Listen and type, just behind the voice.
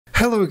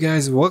Hello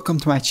guys, welcome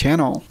to my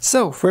channel.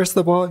 So first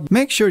of all,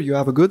 make sure you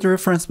have a good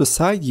reference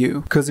beside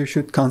you, because you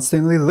should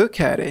constantly look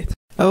at it.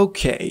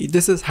 Okay,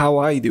 this is how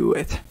I do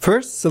it.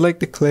 First, select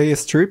the clay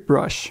strip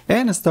brush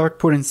and start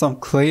putting some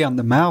clay on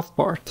the mouth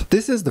part.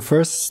 This is the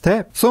first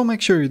step, so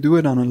make sure you do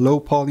it on a low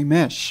poly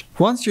mesh.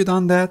 Once you've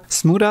done that,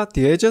 smooth out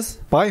the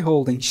edges by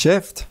holding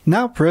Shift.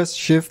 Now press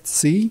Shift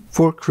C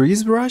for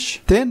Crease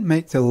Brush, then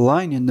make the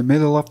line in the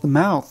middle of the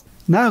mouth.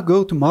 Now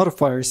go to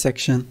Modifier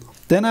section.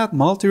 Then add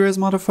Multires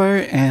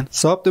modifier and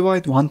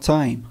Subdivide one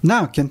time.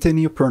 Now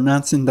continue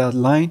pronouncing that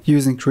line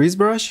using Crease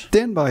Brush.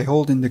 Then by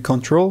holding the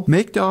Ctrl,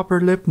 make the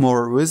upper lip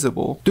more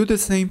visible. Do the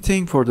same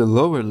thing for the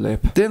lower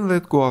lip. Then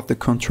let go of the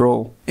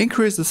Ctrl.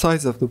 Increase the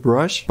size of the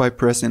brush by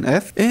pressing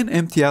F and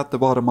empty out the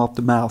bottom of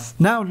the mouth.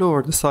 Now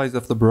lower the size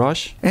of the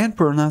brush and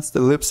pronounce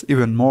the lips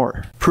even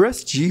more.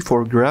 Press G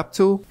for grab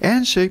tool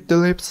and shape the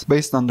lips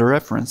based on the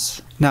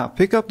reference. Now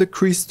pick up the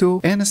crease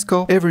tool and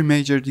sculpt every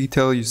major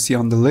detail you see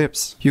on the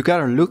lips. You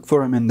gotta look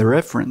for them in the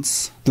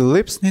reference. The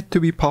lips need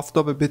to be puffed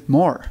up a bit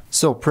more.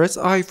 So press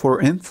I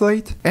for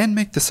inflate and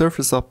make the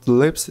surface of the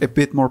lips a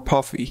bit more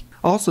puffy.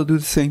 Also do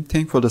the same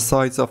thing for the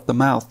sides of the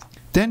mouth.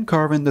 Then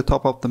carve in the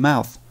top of the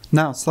mouth.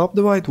 Now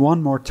subdivide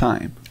one more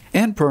time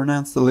and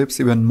pronounce the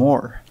lips even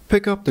more.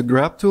 Pick up the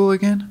grab tool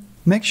again.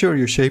 Make sure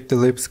you shape the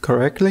lips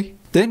correctly.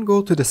 Then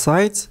go to the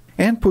sides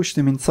and push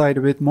them inside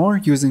a bit more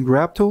using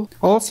grab tool.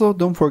 Also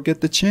don't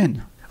forget the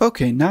chin.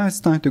 Okay, now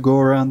it's time to go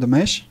around the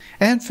mesh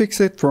and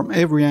fix it from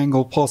every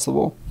angle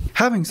possible.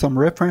 Having some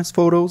reference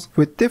photos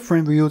with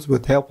different views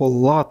would help a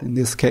lot in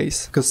this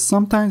case, because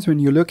sometimes when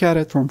you look at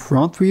it from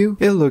front view,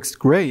 it looks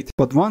great,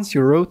 but once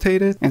you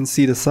rotate it and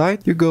see the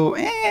side, you go,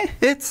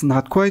 it's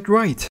not quite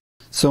right.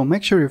 So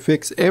make sure you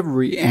fix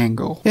every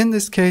angle. In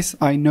this case,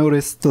 I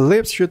noticed the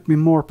lips should be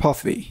more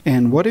puffy.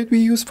 And what did we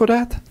use for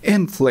that?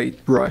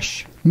 Inflate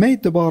brush.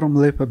 Made the bottom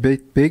lip a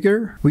bit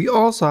bigger. We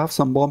also have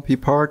some bumpy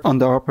part on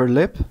the upper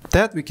lip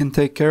that we can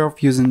take care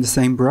of using the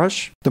same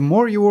brush. The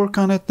more you work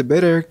on it, the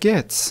better it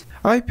gets.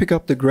 I pick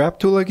up the grab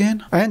tool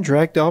again and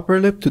drag the upper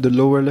lip to the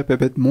lower lip a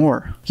bit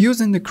more.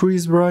 Using the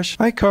crease brush,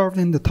 I carved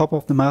in the top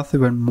of the mouth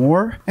even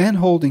more and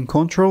holding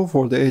Ctrl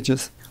for the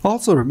edges.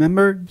 Also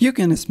remember, you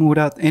can smooth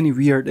out any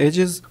weird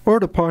edges or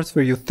the parts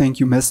where you think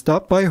you messed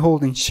up by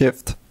holding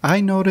Shift.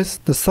 I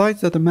noticed the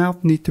sides of the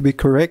mouth need to be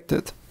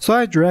corrected, so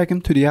I drag them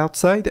to the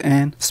outside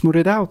and smooth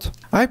it out.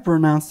 I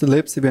pronounce the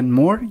lips even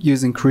more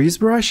using Crease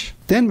Brush.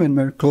 Then when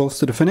we're close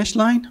to the finish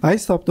line, I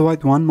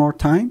subdivide one more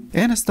time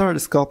and start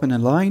sculpting a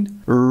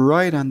line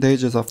right on the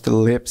edges of the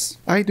lips.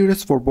 I do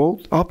this for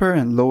both upper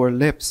and lower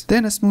lips,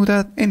 then smooth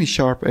out any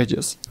sharp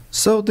edges.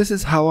 So this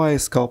is how I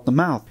sculpt the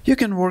mouth. You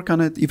can work on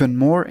it even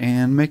more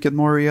and make it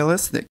more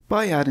realistic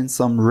by adding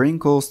some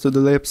wrinkles to the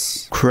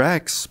lips,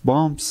 cracks,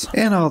 bumps,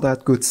 and all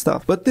that good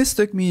stuff. But this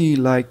took me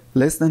like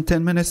less than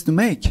 10 minutes to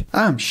make.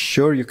 I'm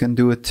sure you can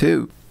do it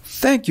too.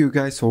 Thank you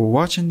guys for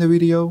watching the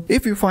video.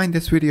 If you find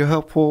this video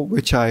helpful,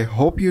 which I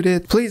hope you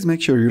did, please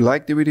make sure you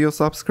like the video,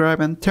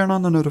 subscribe, and turn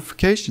on the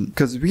notification,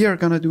 because we are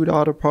gonna do the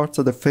other parts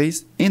of the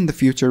face in the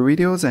future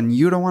videos and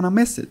you don't wanna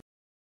miss it.